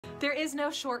There is no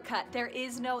shortcut. There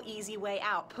is no easy way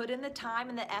out. Put in the time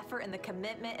and the effort and the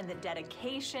commitment and the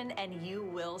dedication and you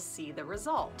will see the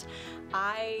result.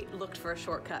 I looked for a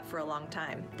shortcut for a long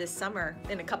time. This summer,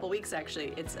 in a couple weeks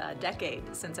actually, it's a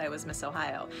decade since I was Miss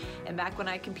Ohio. And back when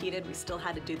I competed, we still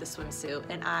had to do the swimsuit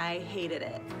and I hated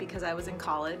it because I was in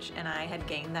college and I had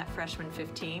gained that freshman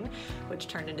 15, which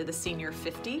turned into the senior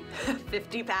 50,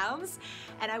 50 pounds.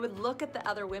 And I would look at the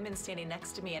other women standing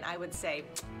next to me and I would say,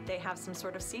 they have some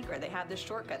sort of secret. They have this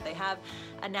shortcut. They have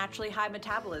a naturally high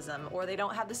metabolism, or they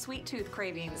don't have the sweet tooth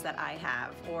cravings that I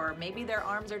have, or maybe their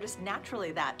arms are just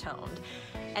naturally that toned.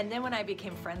 And then when I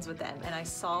became friends with them and I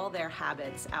saw their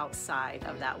habits outside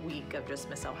of that week of just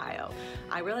Miss Ohio,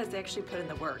 I realized they actually put in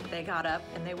the work. They got up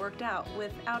and they worked out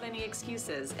without any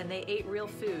excuses, and they ate real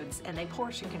foods and they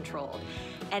portion controlled.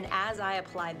 And as I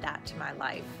applied that to my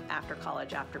life after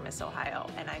college, after Miss Ohio,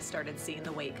 and I started seeing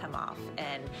the weight come off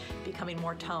and becoming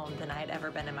more toned than I had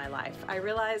ever been in my life, I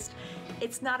realized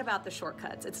it's not about the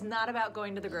shortcuts. It's not about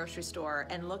going to the grocery store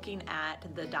and looking at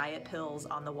the diet pills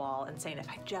on the wall and saying, if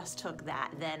I just took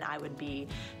that, then I would be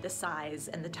the size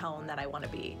and the tone that I want to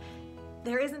be.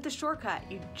 There isn't the shortcut.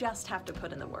 You just have to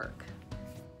put in the work.